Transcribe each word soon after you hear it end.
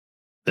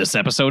This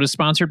episode is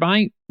sponsored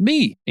by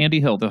me,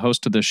 Andy Hill, the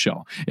host of this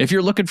show. If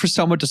you're looking for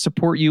someone to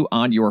support you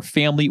on your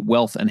family,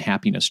 wealth, and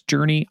happiness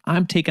journey,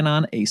 I'm taking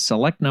on a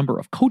select number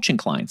of coaching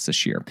clients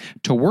this year.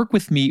 To work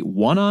with me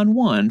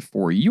one-on-one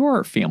for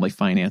your family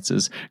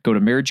finances, go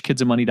to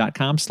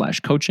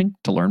marriagekidsandmoney.com/coaching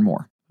to learn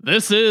more.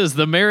 This is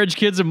the Marriage,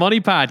 Kids, and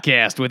Money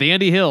podcast with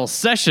Andy Hill,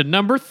 session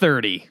number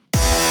 30.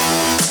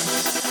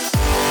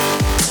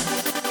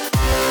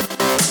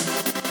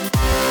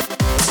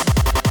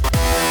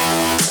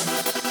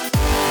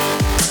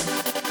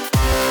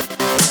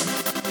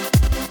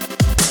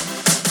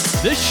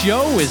 This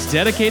show is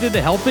dedicated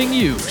to helping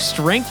you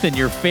strengthen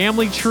your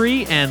family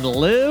tree and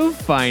live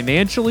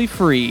financially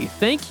free.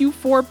 Thank you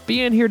for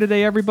being here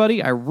today,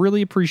 everybody. I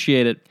really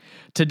appreciate it.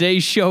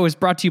 Today's show is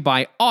brought to you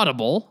by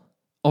Audible.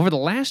 Over the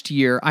last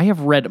year, I have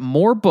read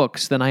more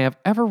books than I have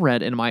ever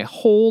read in my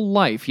whole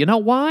life. You know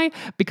why?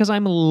 Because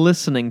I'm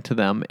listening to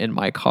them in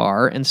my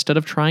car instead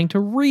of trying to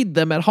read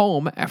them at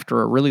home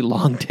after a really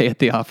long day at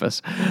the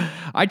office.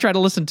 I try to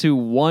listen to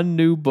one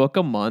new book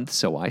a month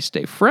so I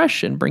stay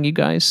fresh and bring you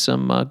guys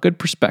some good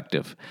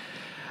perspective.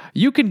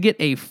 You can get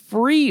a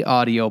free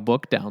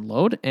audiobook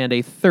download and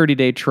a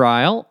 30-day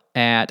trial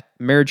at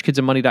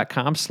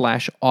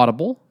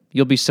marriagekidsandmoney.com/audible.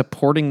 You'll be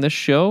supporting this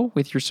show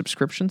with your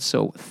subscription,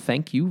 so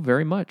thank you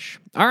very much.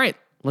 All right,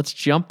 let's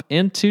jump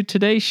into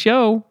today's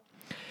show.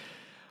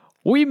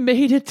 We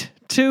made it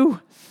to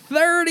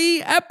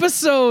 30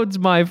 episodes,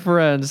 my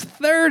friends.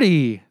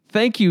 30!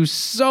 Thank you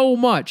so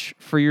much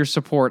for your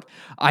support.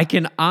 I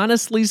can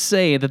honestly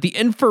say that the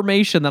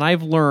information that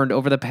I've learned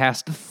over the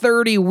past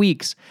 30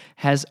 weeks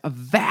has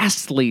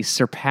vastly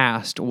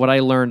surpassed what I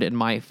learned in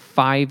my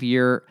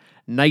 5-year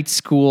night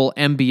school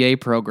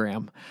MBA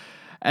program.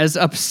 As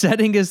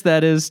upsetting as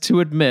that is to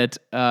admit,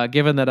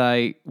 given that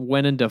I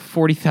went into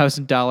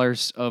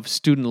 $40,000 of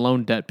student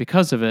loan debt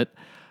because of it,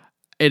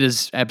 it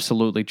is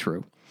absolutely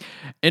true.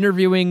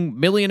 Interviewing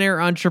millionaire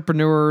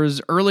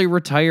entrepreneurs, early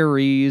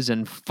retirees,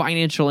 and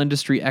financial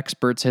industry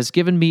experts has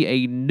given me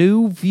a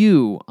new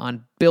view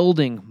on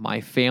building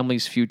my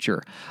family's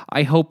future.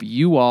 I hope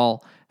you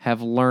all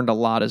have learned a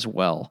lot as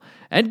well.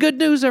 And good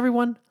news,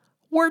 everyone,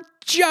 we're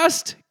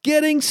just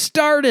getting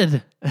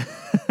started.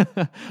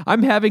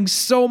 I'm having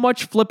so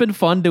much flippin'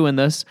 fun doing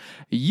this.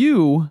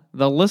 You,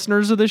 the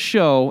listeners of the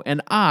show,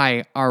 and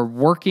I are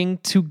working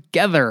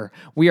together.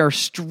 We are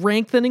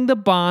strengthening the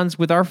bonds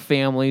with our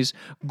families,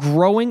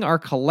 growing our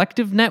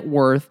collective net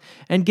worth,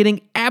 and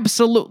getting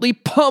absolutely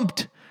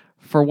pumped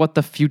for what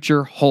the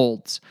future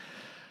holds.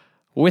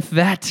 With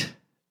that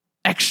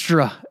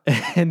extra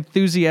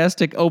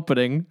enthusiastic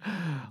opening,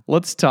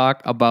 let's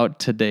talk about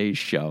today's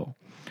show.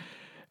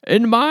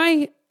 In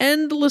my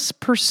endless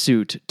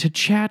pursuit to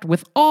chat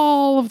with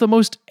all of the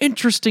most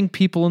interesting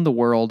people in the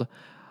world,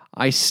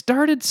 I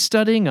started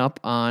studying up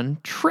on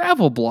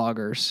travel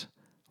bloggers.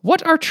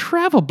 What are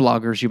travel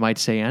bloggers, you might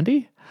say,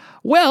 Andy?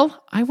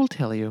 Well, I will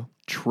tell you.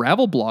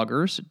 Travel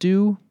bloggers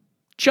do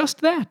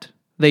just that.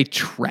 They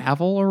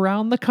travel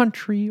around the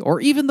country or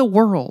even the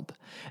world,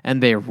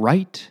 and they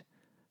write,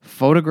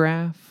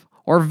 photograph,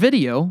 or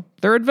video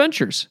their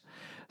adventures.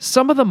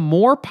 Some of the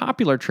more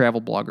popular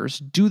travel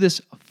bloggers do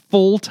this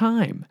full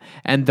time,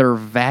 and their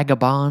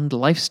vagabond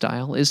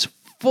lifestyle is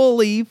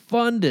fully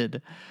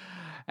funded.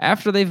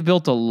 After they've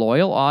built a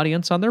loyal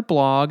audience on their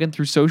blog and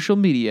through social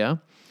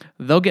media,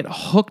 they'll get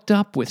hooked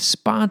up with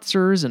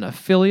sponsors and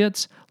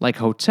affiliates like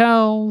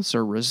hotels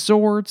or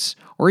resorts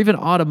or even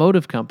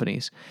automotive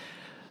companies.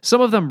 Some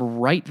of them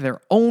write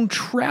their own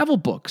travel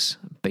books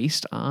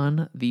based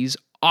on these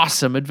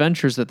awesome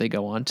adventures that they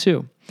go on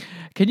too.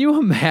 Can you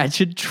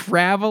imagine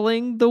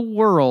traveling the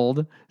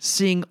world,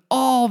 seeing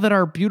all that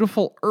our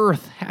beautiful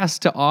Earth has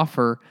to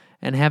offer,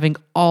 and having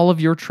all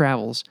of your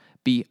travels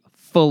be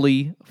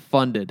fully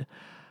funded?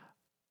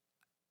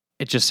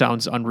 It just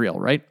sounds unreal,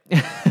 right?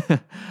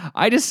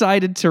 I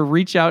decided to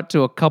reach out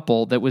to a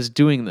couple that was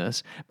doing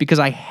this because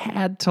I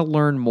had to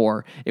learn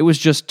more. It was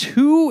just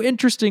too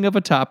interesting of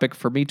a topic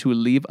for me to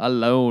leave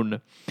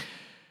alone.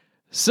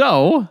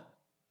 So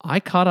I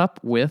caught up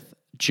with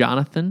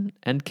Jonathan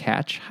and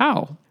Katch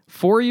Howe.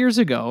 4 years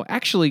ago,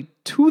 actually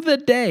to the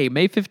day,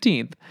 May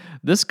 15th,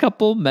 this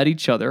couple met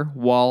each other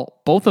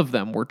while both of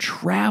them were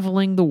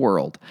traveling the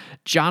world.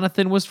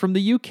 Jonathan was from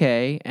the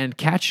UK and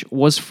Katch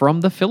was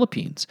from the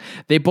Philippines.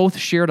 They both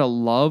shared a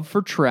love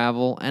for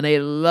travel and a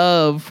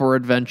love for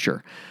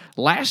adventure.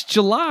 Last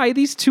July,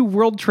 these two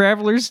world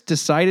travelers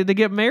decided to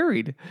get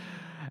married.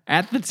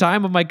 At the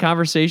time of my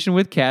conversation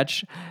with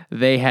Katch,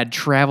 they had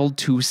traveled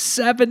to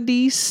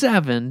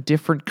 77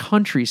 different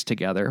countries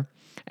together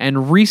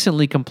and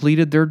recently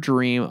completed their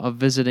dream of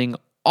visiting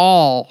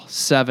all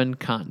 7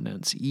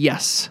 continents.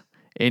 Yes,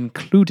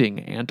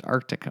 including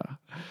Antarctica.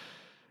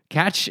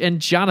 Katch and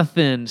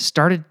Jonathan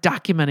started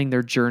documenting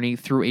their journey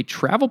through a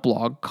travel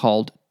blog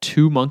called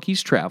Two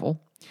Monkeys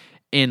Travel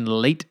in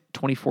late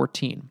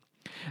 2014.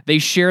 They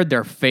shared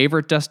their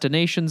favorite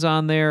destinations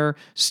on there,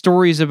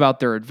 stories about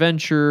their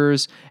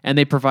adventures, and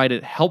they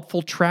provided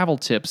helpful travel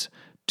tips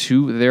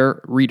to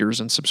their readers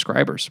and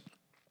subscribers.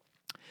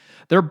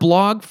 Their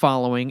blog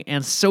following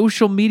and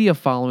social media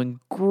following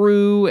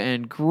grew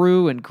and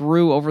grew and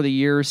grew over the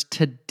years.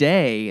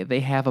 Today, they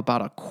have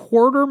about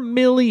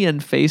 250,000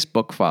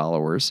 Facebook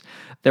followers.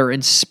 Their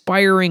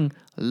inspiring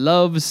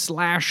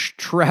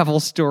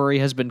love/travel story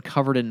has been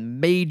covered in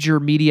major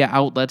media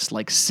outlets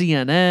like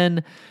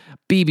CNN,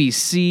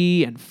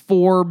 BBC, and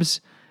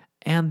Forbes,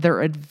 and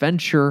their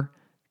adventure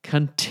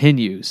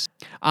continues.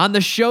 On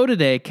the show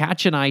today,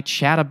 Katja and I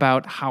chat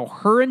about how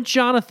her and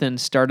Jonathan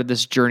started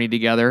this journey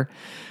together,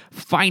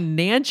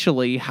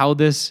 financially, how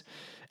this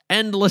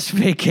endless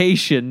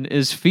vacation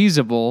is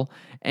feasible,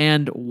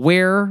 and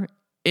where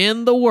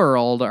in the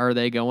world are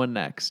they going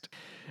next.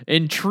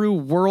 In true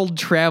world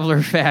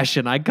traveler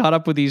fashion, I caught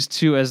up with these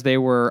two as they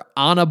were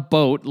on a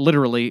boat,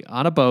 literally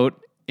on a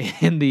boat,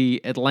 in the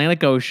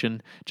Atlantic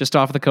Ocean, just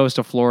off the coast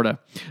of Florida.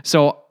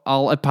 So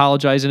I'll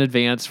apologize in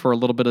advance for a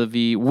little bit of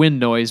the wind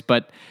noise,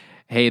 but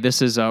hey,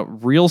 this is a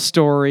real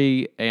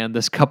story, and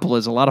this couple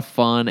is a lot of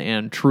fun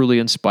and truly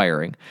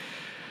inspiring.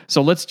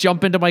 So let's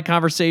jump into my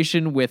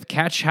conversation with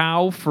Katja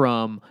Howe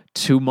from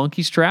Two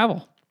Monkeys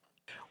Travel.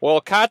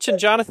 Well, Katja and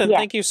Jonathan,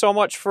 thank you so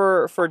much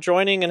for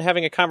joining and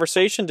having a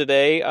conversation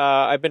today.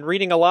 I've been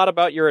reading a lot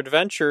about your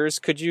adventures.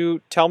 Could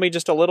you tell me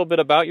just a little bit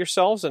about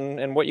yourselves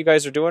and what you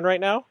guys are doing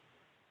right now?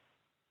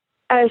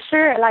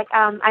 Sure.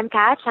 I'm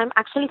Katja. I'm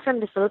actually from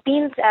the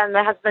Philippines, and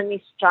my husband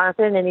is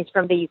Jonathan, and he's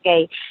from the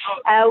UK.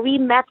 We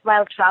met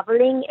while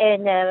traveling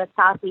in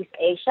Southeast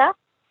Asia,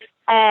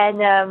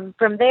 and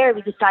from there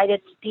we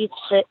decided to teach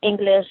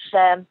English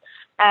and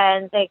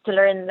to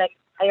learn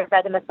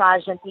Ayurveda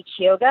massage and teach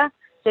yoga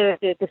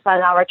to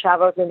fund our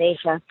travels in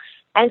Asia.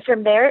 And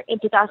from there, in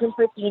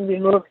 2014, we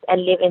moved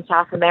and lived in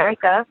South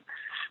America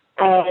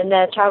and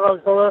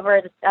traveled all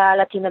over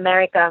Latin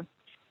America.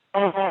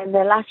 And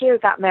last year we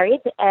got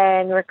married,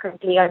 and we're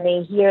currently on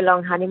a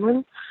year-long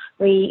honeymoon.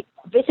 We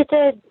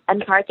visited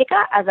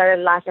Antarctica as our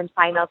last and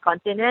final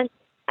continent,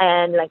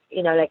 and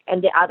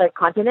and the other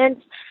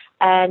continents.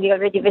 And we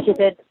already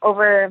visited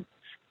over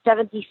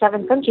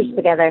 77 countries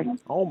together.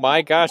 Oh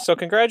my gosh! So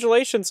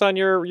congratulations on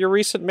your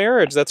recent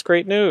marriage. That's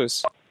great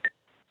news.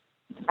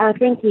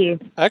 Thank you.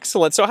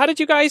 Excellent. So how did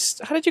you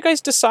guys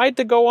decide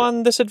to go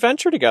on this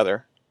adventure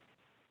together?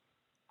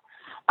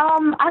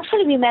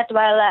 Actually, we met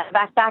while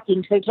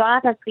backpacking. So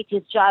Jonathan quit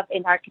his job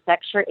in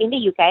architecture in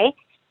the UK,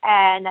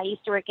 and I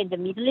used to work in the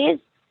Middle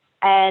East.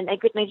 And I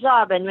quit my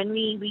job. And when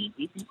we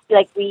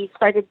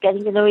started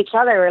getting to know each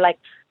other, we're like,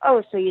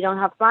 oh, so you don't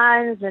have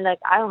plans? And I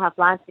don't have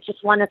plans. We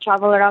just want to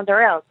travel around the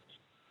world.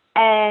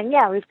 And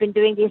yeah, we've been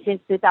doing this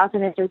since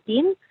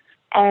 2013.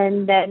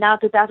 And now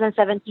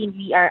 2017,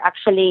 we are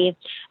actually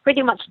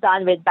pretty much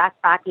done with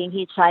backpacking,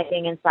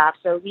 hitchhiking, and stuff.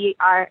 So we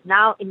are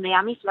now in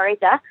Miami,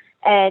 Florida,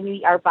 and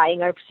we are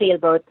buying our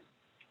sailboat.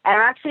 And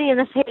we're actually in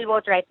a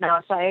sailboat right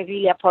now, so I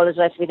really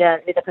apologize with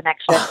the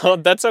connection. Oh,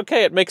 that's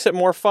okay. It makes it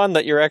more fun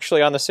that you're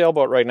actually on the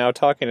sailboat right now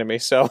talking to me.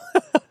 So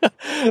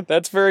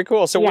that's very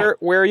cool. So yeah.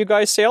 Where are you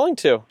guys sailing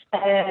to?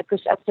 Because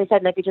as I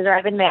said, we just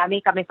arrived in Miami,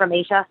 coming from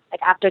Asia,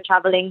 after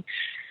traveling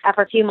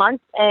for a few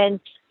months, and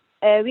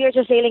we are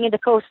just sailing in the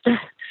coast.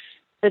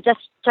 So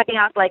just checking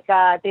out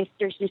this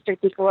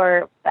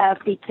 34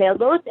 feet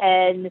sailboat,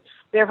 and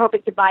we're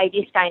hoping to buy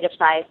this kind of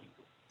size.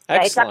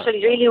 It's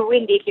actually really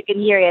windy, if you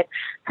can hear it.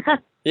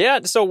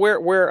 Yeah. So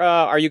where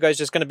are you guys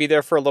just going to be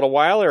there for a little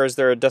while, or is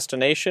there a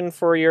destination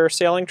for your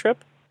sailing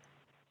trip?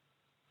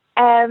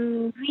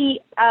 We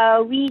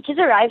just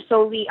arrived,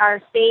 so we are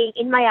staying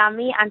in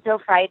Miami until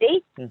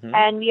Friday,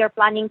 and we are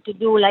planning to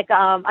do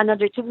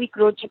another 2-week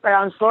road trip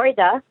around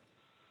Florida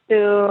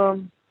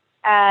to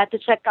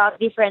check out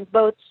different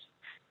boats.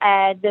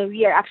 And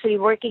we are actually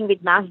working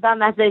with Mazda.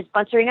 Mazda is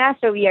sponsoring us,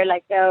 so we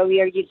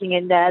are using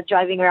and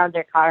driving around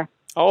their car.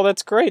 Oh,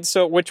 that's great.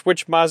 So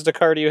which Mazda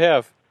car do you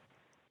have?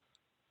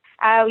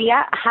 We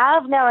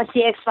have now a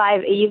CX-5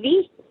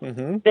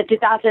 AUV, the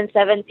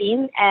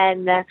 2017,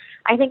 and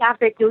I think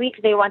after 2 weeks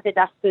they wanted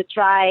us to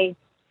try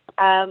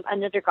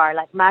another car,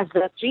 like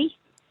Mazda 3,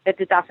 the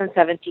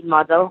 2017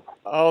 model.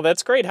 Oh,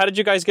 that's great. How did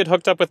you guys get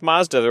hooked up with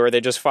Mazda? Were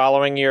they just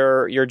following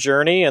your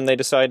journey and they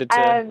decided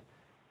to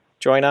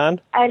join on?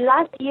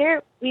 Last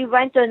year we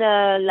went on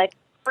a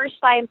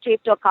first-time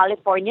trip to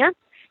California.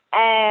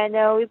 And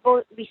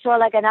we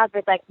saw an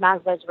advert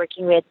Mazda is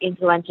working with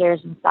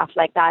influencers and stuff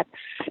like that.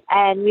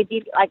 And we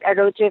did a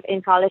road trip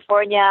in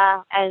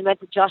California and went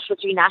to Joshua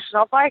Tree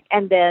National Park.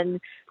 And then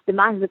the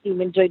Mazda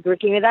team enjoyed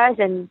working with us.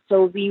 And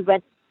so we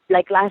went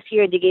last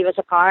year, they gave us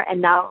a car.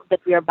 And now that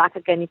we are back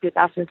again in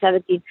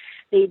 2017,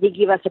 they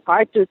give us a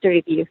car to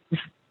review.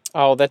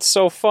 Oh, that's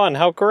so fun.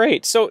 How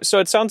great. So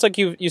it sounds like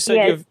you said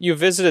yes. you've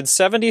visited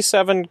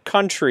 77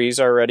 countries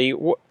already.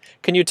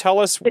 Can you tell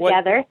us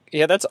together?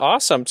 Yeah, that's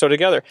awesome. So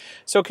together.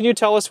 So can you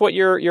tell us what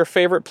your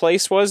favorite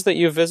place was that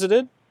you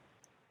visited?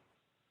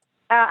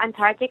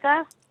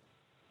 Antarctica,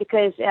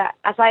 because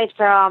aside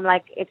from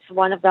it's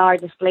one of the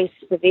hardest places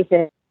to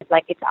visit.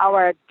 It's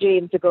our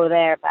dream to go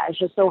there, but it's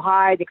just so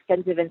hard,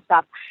 expensive, and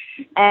stuff.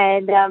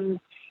 And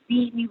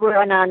we were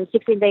on a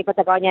 16-day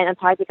Patagonia and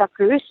Antarctica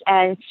cruise,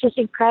 and it's just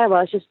incredible.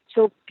 It's just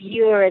so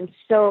pure and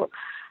so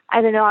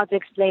I don't know how to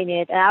explain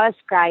it. And I was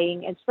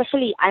crying, and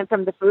especially I'm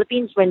from the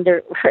Philippines when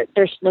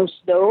there's no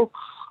snow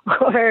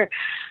or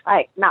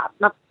like not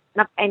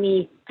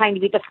any tiny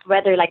bit of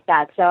weather like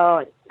that.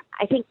 So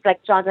I think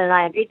like Jonathan and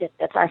I agreed that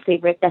that's our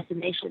favorite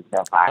destination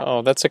so far.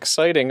 Oh, that's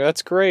exciting.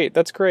 That's great.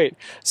 That's great.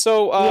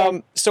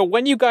 So, so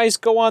when you guys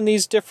go on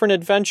these different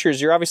adventures,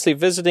 you're obviously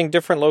visiting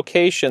different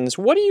locations.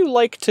 What do you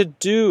like to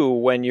do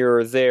when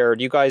you're there?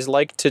 Do you guys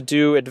like to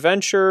do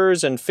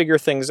adventures and figure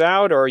things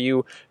out, or are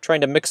you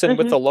trying to mix in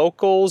with the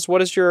locals?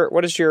 What is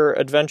your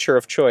adventure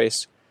of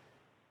choice?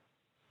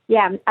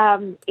 Yeah,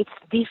 it's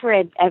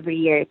different every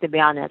year, to be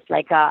honest.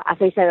 Like, as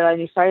I said, when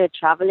we started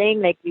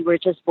traveling, like, we were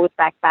just both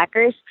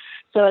backpackers.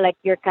 So, like,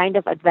 your kind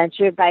of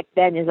adventure back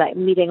then is, like,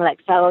 meeting,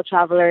 like, fellow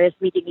travelers,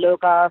 meeting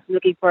locals,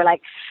 looking for,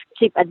 like,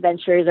 cheap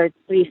adventures or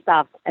free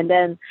stuff. And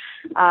then,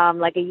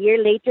 like, a year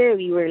later,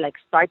 we were, like,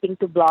 starting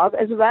to blog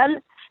as well.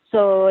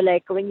 So,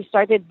 like, when you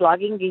started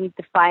blogging, you need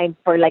to find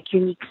for, like,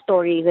 unique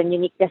stories and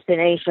unique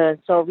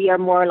destinations. So we are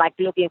more, like,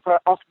 looking for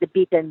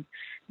off-the-beaten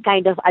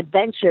kind of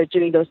adventure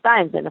during those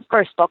times, and of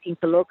course talking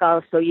to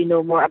locals so you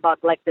know more about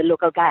like the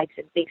local guides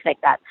and things like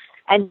that,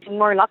 and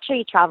more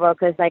luxury travel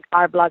because like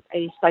our blog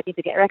is starting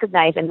to get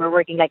recognized and we're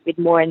working like with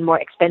more and more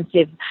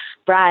expensive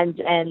brands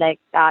and like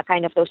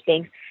kind of those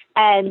things.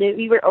 And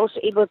we were also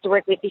able to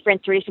work with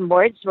different tourism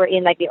boards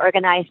wherein like they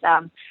organized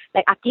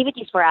like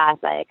activities for us,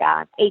 like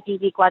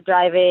ATV quad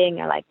driving,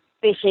 like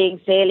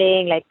fishing,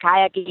 sailing, like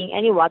kayaking,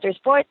 any water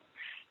sports.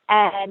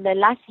 And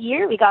then last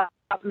year we got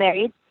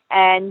married,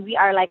 and we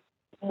are like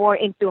more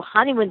into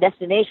honeymoon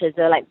destinations,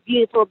 so like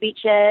beautiful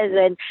beaches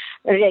and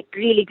like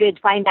really good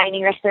fine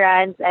dining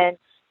restaurants and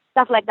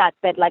stuff like that.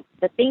 But like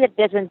the thing that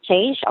doesn't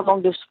change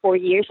among those 4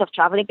 years of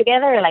traveling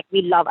together, like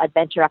we love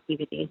adventure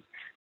activities.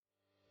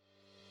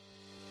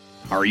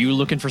 Are you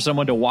looking for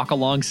someone to walk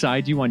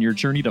alongside you on your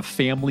journey to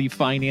family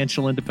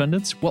financial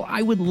independence? Well,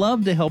 I would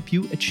love to help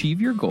you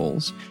achieve your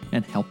goals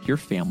and help your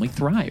family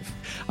thrive.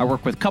 I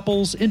work with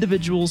couples,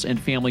 individuals, and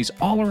families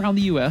all around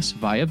the U.S.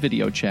 via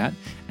video chat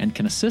and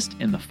can assist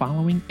in the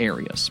following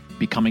areas: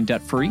 becoming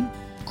debt-free,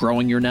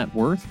 growing your net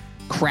worth,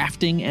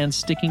 crafting and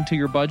sticking to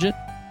your budget,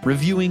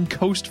 reviewing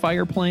Coast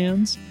Fire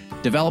plans,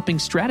 developing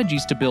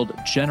strategies to build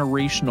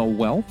generational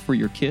wealth for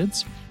your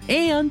kids,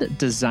 and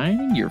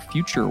designing your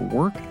future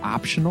work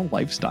optional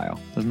lifestyle.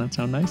 Doesn't that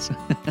sound nice?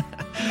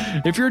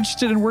 If you're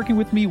interested in working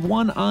with me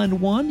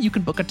one-on-one, you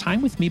can book a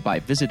time with me by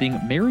visiting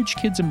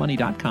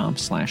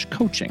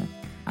marriagekidsandmoney.com/coaching.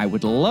 I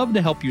would love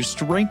to help you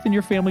strengthen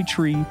your family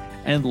tree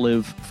and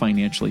live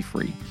financially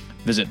free.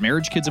 Visit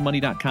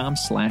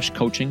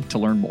marriagekidsandmoney.com/coaching to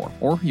learn more,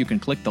 or you can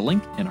click the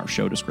link in our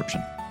show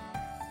description.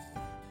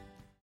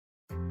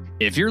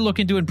 If you're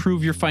looking to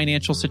improve your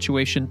financial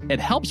situation, it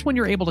helps when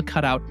you're able to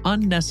cut out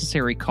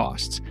unnecessary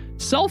costs.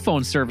 Cell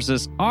phone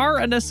services are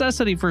a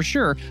necessity for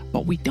sure,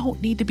 but we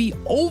don't need to be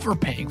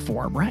overpaying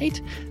for them,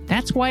 right?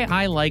 That's why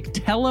I like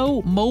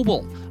Tello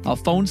Mobile, a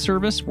phone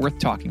service worth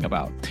talking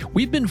about.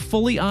 We've been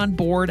fully on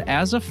board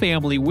as a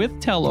family with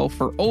Tello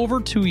for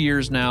over 2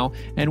 years now,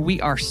 and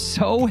we are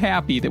so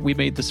happy that we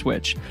made the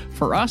switch.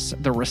 For us,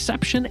 the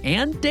reception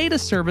and data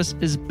service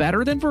is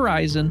better than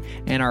Verizon,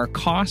 and our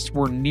costs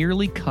were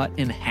nearly cut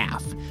in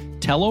half.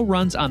 Tello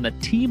runs on the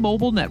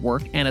T-Mobile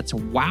network, and it's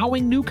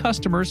wowing new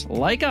customers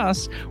like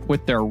us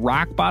with their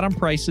rock-bottom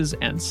prices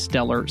and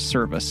stellar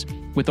service.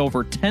 With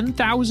over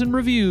 10,000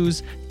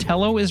 reviews,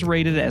 Tello is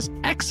rated as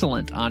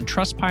excellent on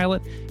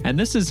Trustpilot, and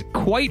this is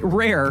quite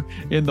rare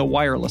in the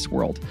wireless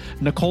world.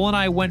 Nicole and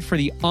I went for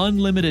the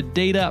unlimited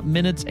data,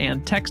 minutes,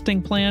 and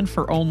texting plan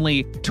for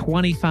only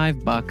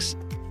 $25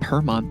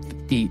 per month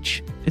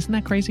each. Isn't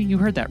that crazy? You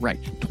heard that right.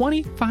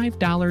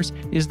 $25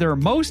 is their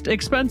most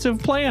expensive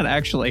plan,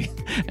 actually.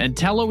 And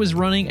Tello is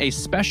running a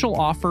special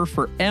offer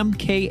for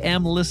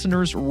MKM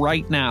listeners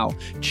right now.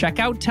 Check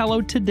out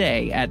Tello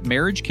today at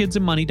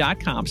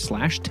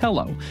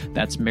marriagekidsandmoney.com/Tello.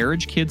 That's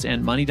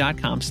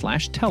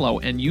marriagekidsandmoney.com/Tello,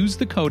 and use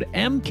the code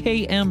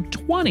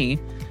MKM20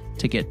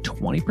 to get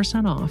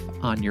 20% off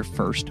on your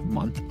first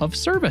month of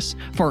service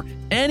for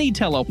any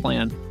Tello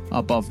plan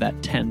above that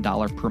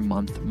 $10 per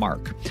month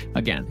mark.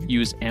 Again,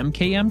 use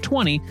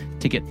MKM20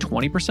 to get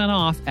 20%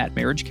 off at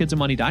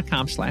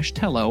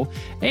marriagekidsandmoney.com/Tello,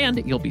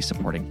 and you'll be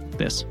supporting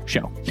this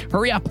show.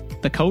 Hurry up.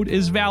 The code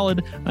is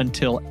valid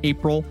until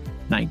April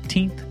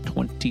 19th,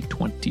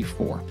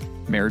 2024.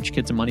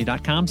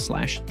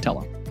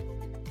 marriagekidsandmoney.com/Tello.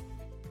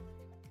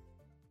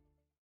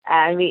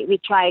 And we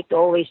try to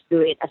always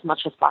do it as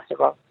much as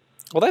possible.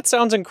 Well, that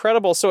sounds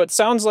incredible. So it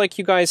sounds like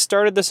you guys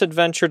started this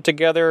adventure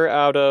together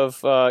out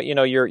of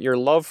your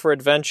love for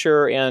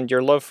adventure and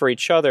your love for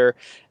each other,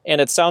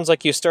 and it sounds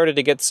like you started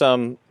to get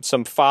some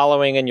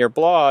following in your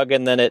blog,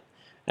 and then it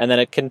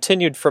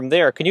continued from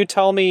there. Can you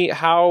tell me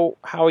how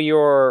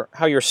your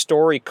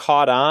story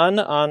caught on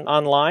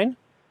online?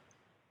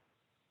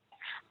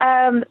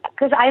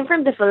 Because I'm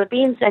from the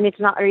Philippines, and it's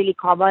not really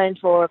common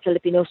for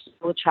Filipinos to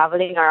go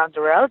traveling around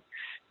the world.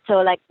 So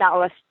like that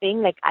was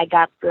thing. Like I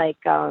got like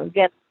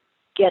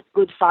get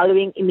good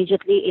following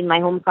immediately in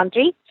my home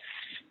country.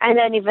 And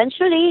then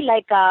eventually,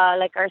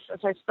 our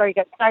story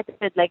got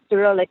started, like to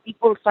real, like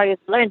people started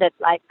to learn that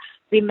like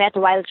we met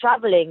while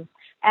traveling,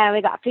 and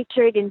we got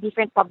featured in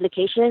different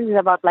publications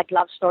about like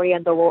love story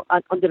on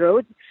the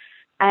road.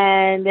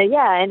 And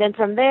and then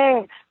from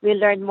there we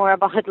learned more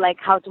about like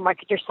how to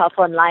market yourself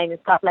online and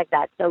stuff like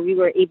that. So we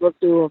were able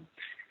to,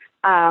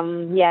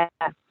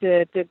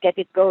 to get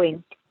it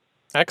going.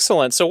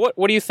 Excellent. So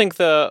what do you think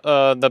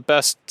the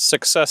best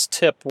success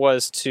tip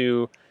was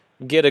to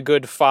get a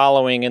good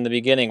following in the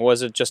beginning?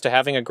 Was it just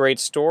having a great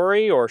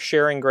story or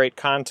sharing great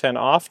content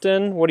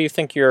often? What do you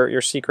think your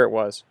secret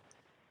was?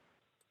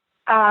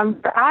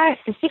 For us,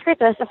 the secret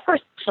was, of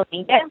course, social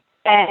media.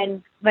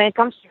 And when it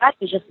comes to that,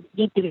 you just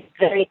need to be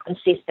very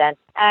consistent.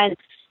 And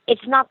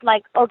it's not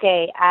like,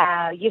 okay,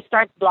 you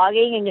start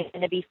blogging and you're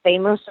going to be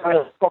famous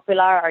or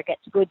popular or get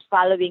good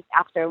following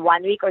after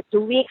 1 week or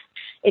 2 weeks.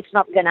 It's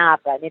not going to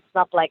happen. It's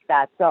not like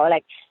that. So,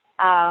 like,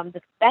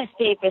 the best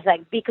tip is,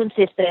 like, be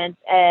consistent,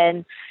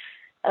 and,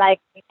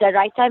 like, the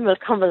right time will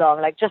come along.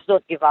 Like, just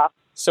don't give up.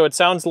 So it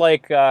sounds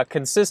like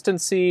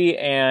consistency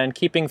and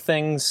keeping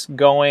things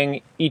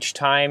going each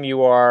time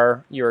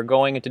you're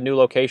going into new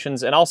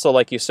locations, and also,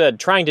 like you said,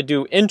 trying to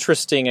do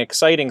interesting,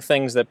 exciting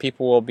things that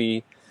people will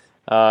be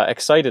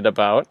excited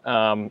about.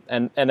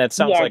 And it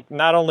sounds like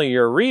not only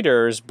your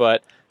readers,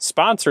 but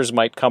sponsors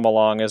might come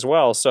along as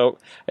well. So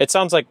it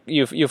sounds like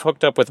you've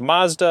hooked up with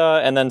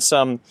Mazda and then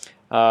some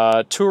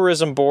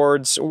tourism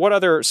boards. What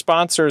other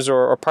sponsors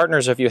or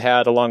partners have you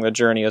had along the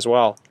journey as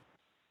well?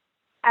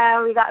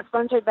 We got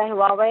sponsored by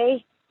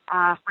Huawei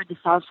for the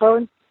cell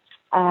phone.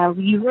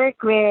 We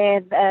work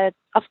with,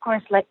 of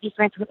course, like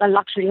different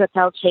luxury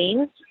hotel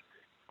chains,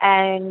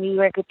 and we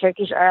work with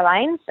Turkish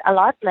Airlines a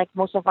lot. Like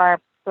most of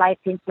our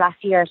flights since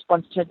last year are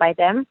sponsored by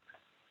them.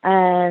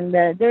 And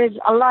there's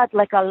a lot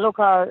like a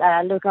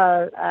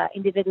local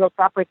individual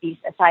properties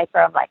aside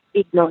from like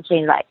big known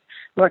chain, like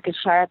work at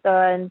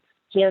Sheraton,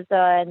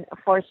 Hilton,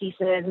 Four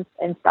Seasons,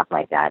 and stuff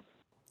like that.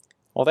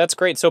 Well, that's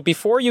great. So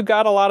before you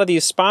got a lot of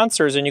these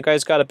sponsors and you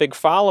guys got a big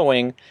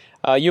following,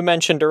 you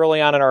mentioned early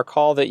on in our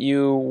call that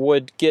you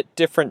would get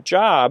different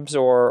jobs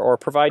or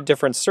provide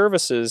different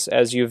services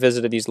as you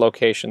visited these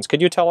locations.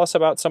 Could you tell us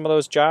about some of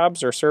those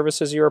jobs or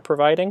services you were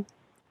providing?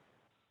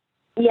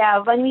 Yeah,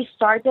 when we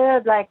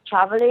started like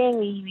traveling,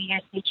 we are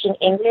teaching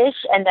English,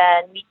 and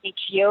then we teach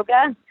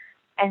yoga,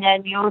 and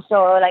then we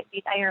also like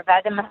did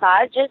Ayurveda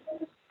massages,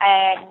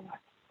 and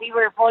we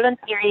were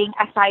volunteering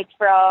aside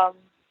from.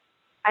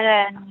 And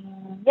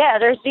then,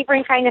 there's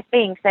different kind of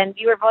things. And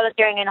we were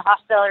volunteering in a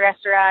hostel,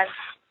 restaurant,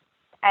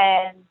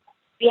 and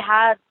we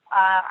had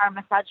our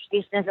massage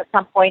business at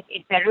some point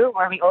in Peru,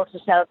 where we also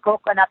sell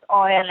coconut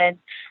oil and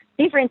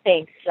different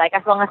things, like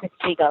as long as it's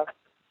legal.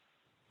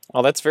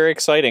 Oh, that's very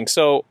exciting.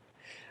 So,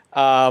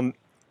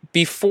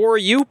 before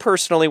you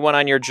personally went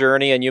on your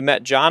journey and you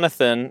met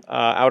Jonathan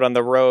out on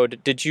the road,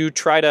 did you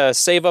try to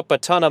save up a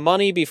ton of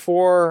money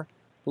before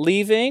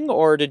leaving,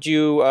 or did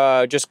you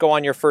just go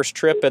on your first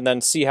trip and then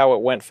see how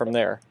it went from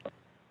there?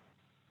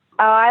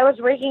 I was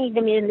working in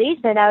the Middle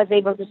East, and I was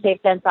able to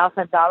save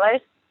 $10,000.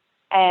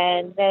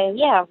 And then,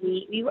 I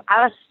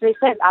was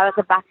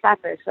a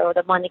backpacker, so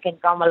the money can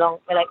go a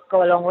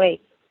long way.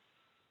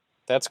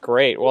 That's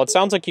great. Well, it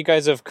sounds like you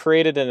guys have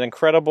created an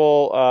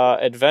incredible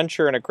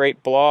adventure and a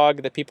great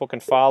blog that people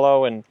can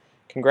follow, and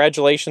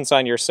congratulations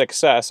on your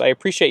success. I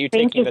appreciate you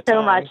taking the time. Thank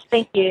you so much.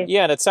 Thank you.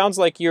 Yeah, and it sounds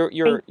like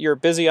you're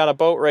busy on a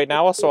boat right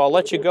now, so I'll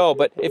let you go.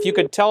 But if you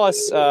could tell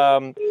us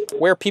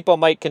where people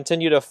might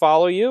continue to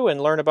follow you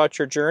and learn about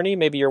your journey,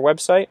 maybe your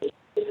website.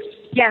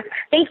 Yeah,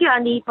 thank you,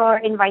 Andy, for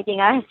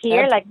inviting us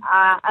here.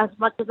 As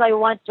much as I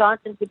want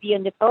Jonathan to be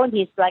on the phone,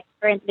 he's like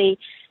currently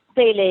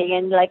sailing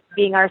and like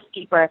being our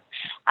skipper.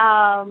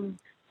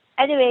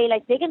 Anyway,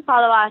 like they can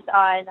follow us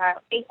on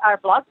our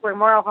blog. We're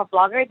more of a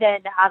blogger than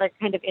other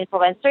kind of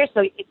influencers.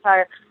 So it's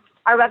our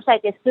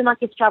website is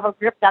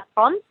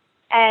twomonkeystravelgroup.com,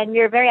 and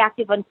we're very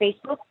active on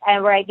Facebook,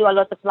 and where I do a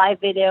lot of live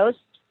videos,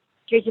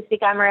 360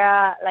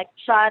 camera like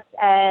shots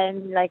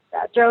and like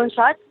drone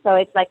shots. So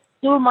it's like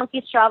Two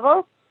Monkeys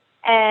Travel,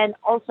 and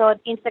also on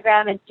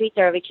Instagram and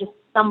Twitter, which is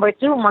number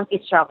 2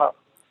 Monkeys Travel.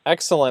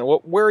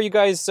 Excellent. Where are you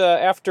guys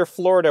after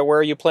Florida? Where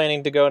are you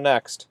planning to go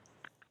next?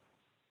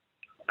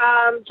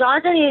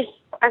 Jonathan is,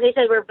 as I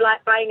said, we're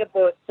buying a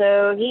boat.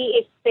 So he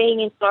is staying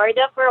in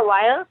Florida for a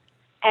while,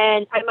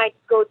 and I might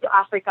go to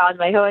Africa on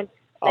my own.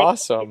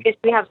 Awesome. Because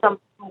we have some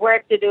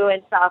work to do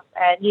and stuff,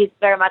 and he's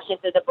very much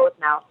into the boat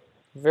now.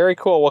 Very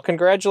cool. Well,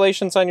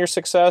 congratulations on your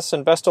success,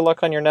 and best of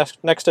luck on your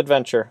next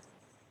adventure.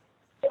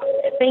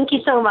 Thank you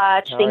so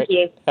much. Thank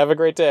you. Have a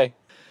great day.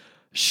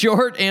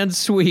 Short and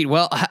sweet.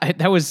 Well,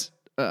 that was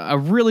a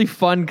really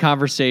fun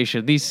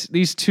conversation.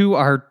 These two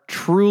are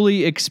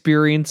truly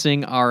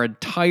experiencing our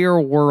entire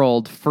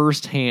world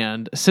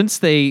firsthand, since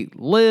they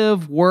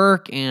live,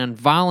 work, and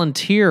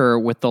volunteer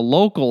with the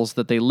locals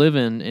that they live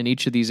in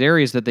each of these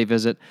areas that they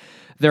visit.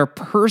 Their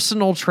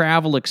personal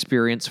travel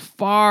experience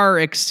far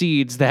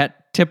exceeds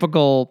that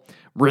typical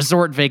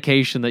resort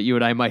vacation that you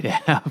and I might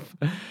have.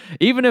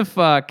 Even if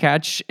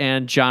Catch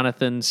and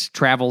Jonathan's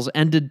travels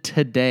ended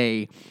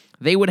today,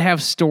 they would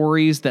have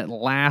stories that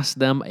last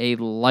them a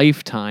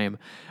lifetime.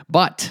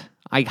 But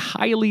I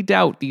highly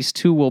doubt these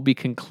two will be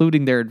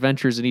concluding their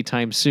adventures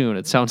anytime soon.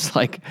 It sounds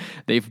like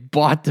they've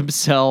bought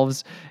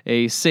themselves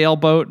a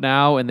sailboat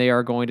now, and they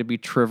are going to be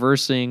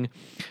traversing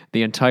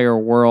the entire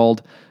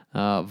world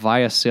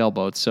via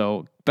sailboat.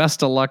 So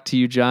best of luck to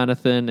you,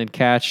 Jonathan and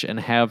Catch, and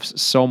have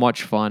so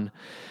much fun.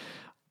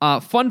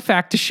 Fun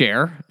fact to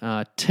share,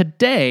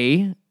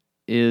 today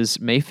is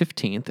May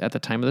 15th at the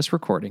time of this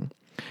recording.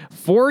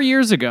 4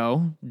 years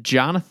ago,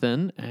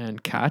 Jonathan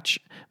and Catch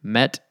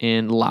met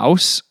in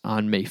Laos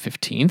on May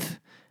 15th.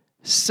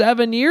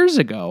 7 years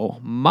ago,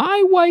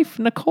 my wife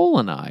Nicole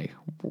and I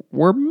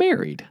were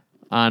married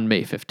on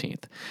May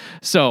 15th.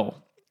 So,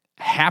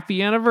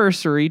 happy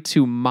anniversary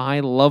to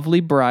my lovely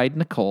bride,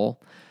 Nicole.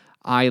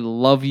 I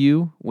love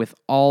you with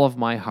all of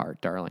my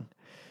heart, darling.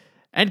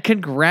 And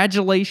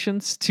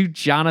congratulations to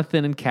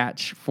Jonathan and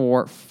Catch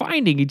for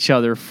finding each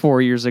other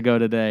 4 years ago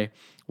today.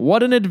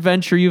 What an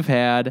adventure you've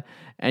had,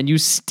 and you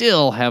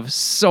still have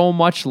so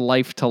much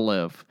life to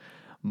live.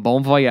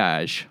 Bon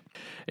voyage.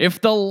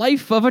 If the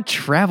life of a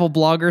travel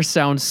blogger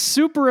sounds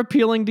super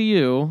appealing to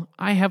you,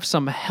 I have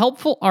some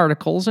helpful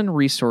articles and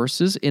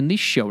resources in the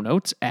show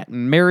notes at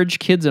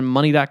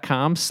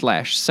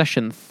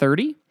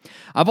marriagekidsandmoney.com/session30.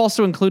 I've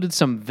also included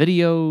some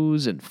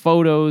videos and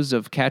photos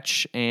of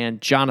Catch and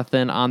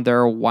Jonathan on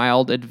their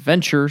wild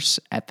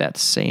adventures at that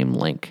same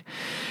link.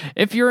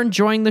 If you're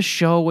enjoying the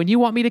show and you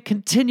want me to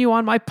continue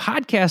on my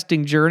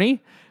podcasting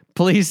journey,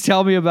 please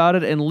tell me about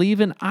it and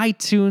leave an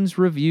iTunes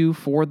review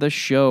for the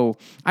show.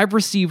 I've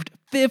received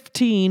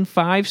 15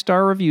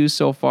 5-star reviews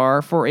so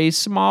far. For a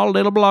small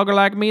little blogger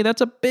like me,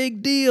 that's a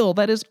big deal.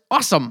 That is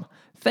awesome.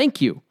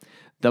 Thank you.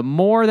 The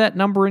more that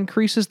number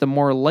increases, the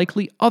more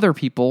likely other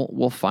people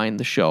will find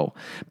the show.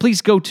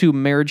 Please go to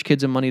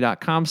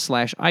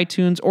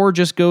marriagekidsandmoney.com/iTunes or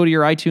just go to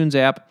your iTunes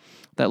app,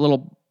 that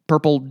little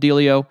purple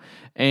dealio,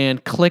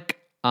 and click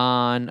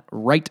on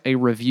Write a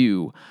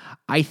Review.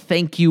 I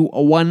thank you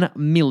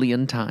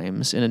 1,000,000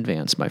 times in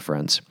advance, my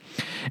friends.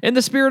 In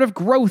the spirit of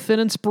growth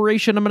and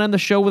inspiration, I'm going to end the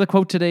show with a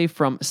quote today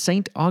from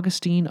St.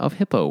 Augustine of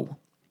Hippo.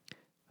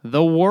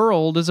 The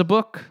world is a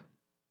book,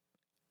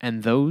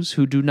 and those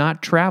who do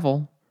not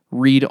travel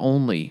read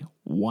only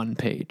one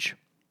page.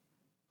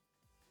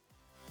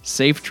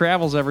 Safe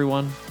travels,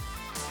 everyone.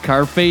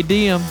 Carpe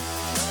diem.